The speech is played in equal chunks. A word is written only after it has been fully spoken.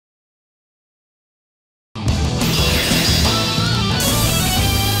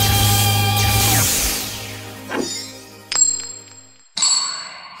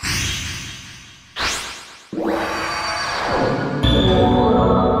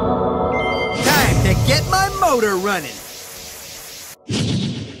to get my motor running.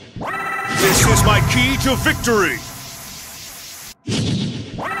 This is my key to victory.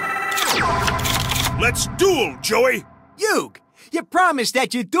 Let's duel, Joey. Yug, you promised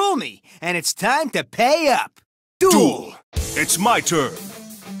that you'd duel me, and it's time to pay up. Duel. It's my turn.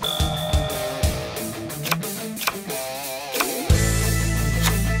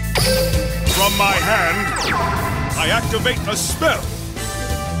 From my hand, I activate a spell.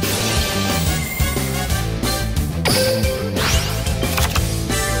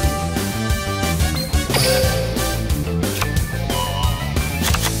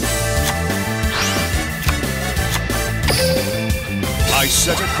 I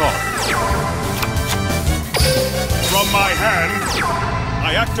set a card. From my hand,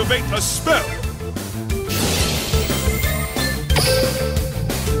 I activate a spell.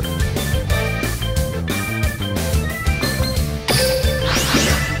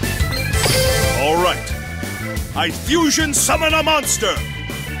 All right. I fusion summon a monster.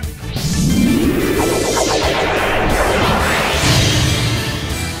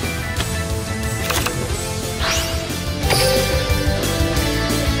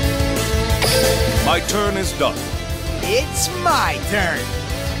 My turn is done. It's my turn.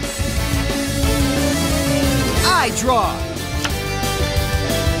 I draw.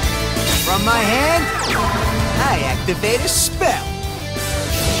 From my hand, I activate a spell.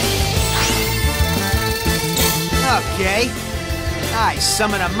 Okay. I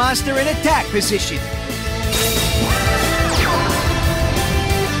summon a monster in attack position.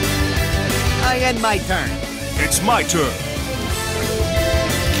 I end my turn. It's my turn.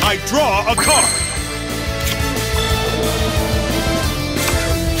 I draw a card.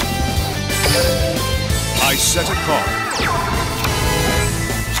 I set a card.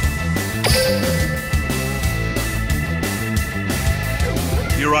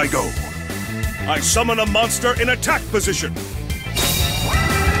 Here I go. I summon a monster in attack position.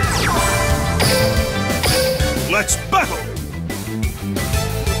 Let's battle!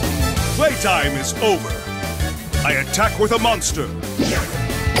 Playtime is over. I attack with a monster.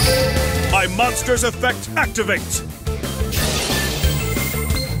 My monster's effect activates.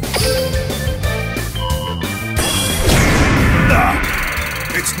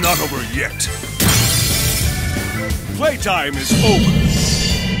 It's not over yet. Playtime is over.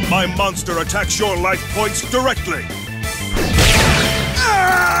 My monster attacks your life points directly.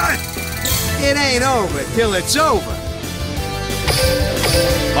 It ain't over till it's over.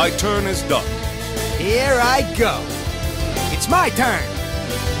 My turn is done. Here I go. It's my turn.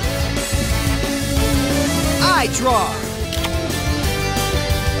 I draw.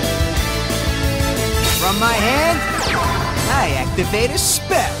 From my hand, I activate a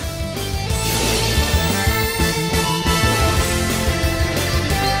spell.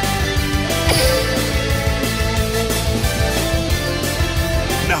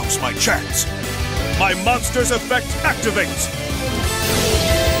 Now's my chance. My monster's effect activates.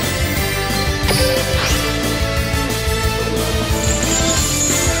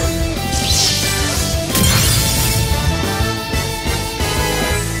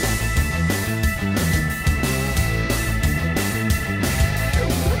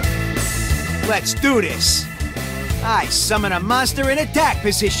 Let's do this. I summon a monster in attack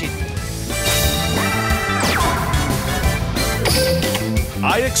position.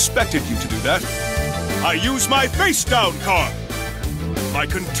 I expected you to do that. I use my face down card. My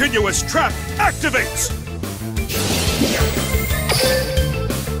continuous trap activates.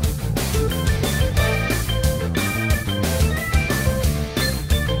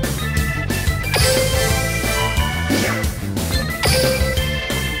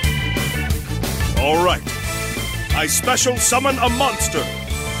 All right. I special summon a monster.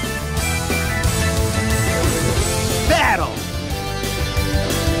 Battle!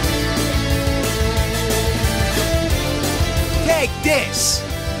 Take this!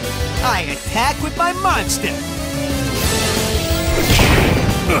 I attack with my monster!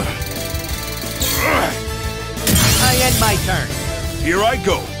 I end my turn. Here I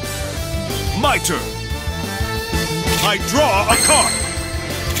go. My turn. I draw a card.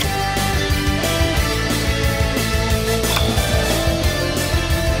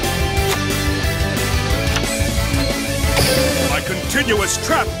 My continuous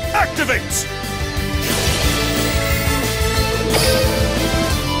trap activates.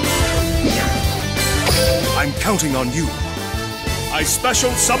 I'm counting on you. I special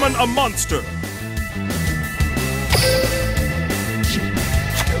summon a monster.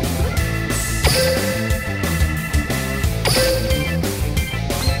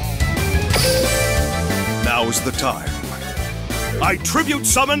 Now's the time. I tribute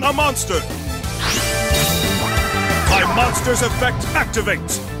summon a monster. monster's effect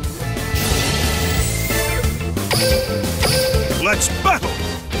activates. Let's battle!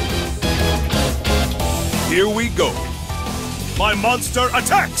 Here we go. My monster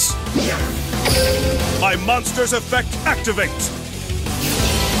attacks! My monster's effect activates.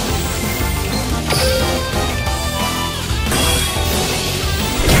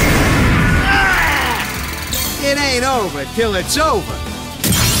 It ain't over till it's over.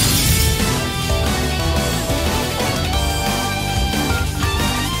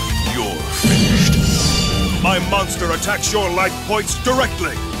 You're finished. My monster attacks your life points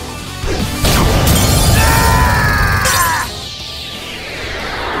directly.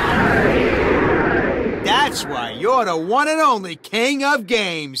 That's why you're the one and only king of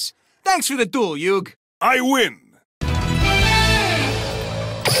games. Thanks for the duel, Yug. I win.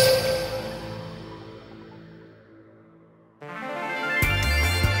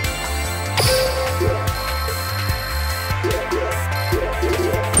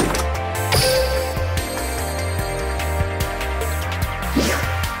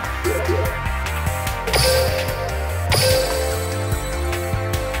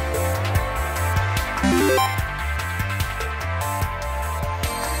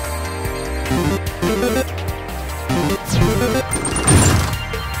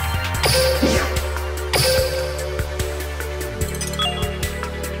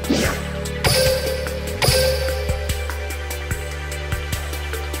 Yeah.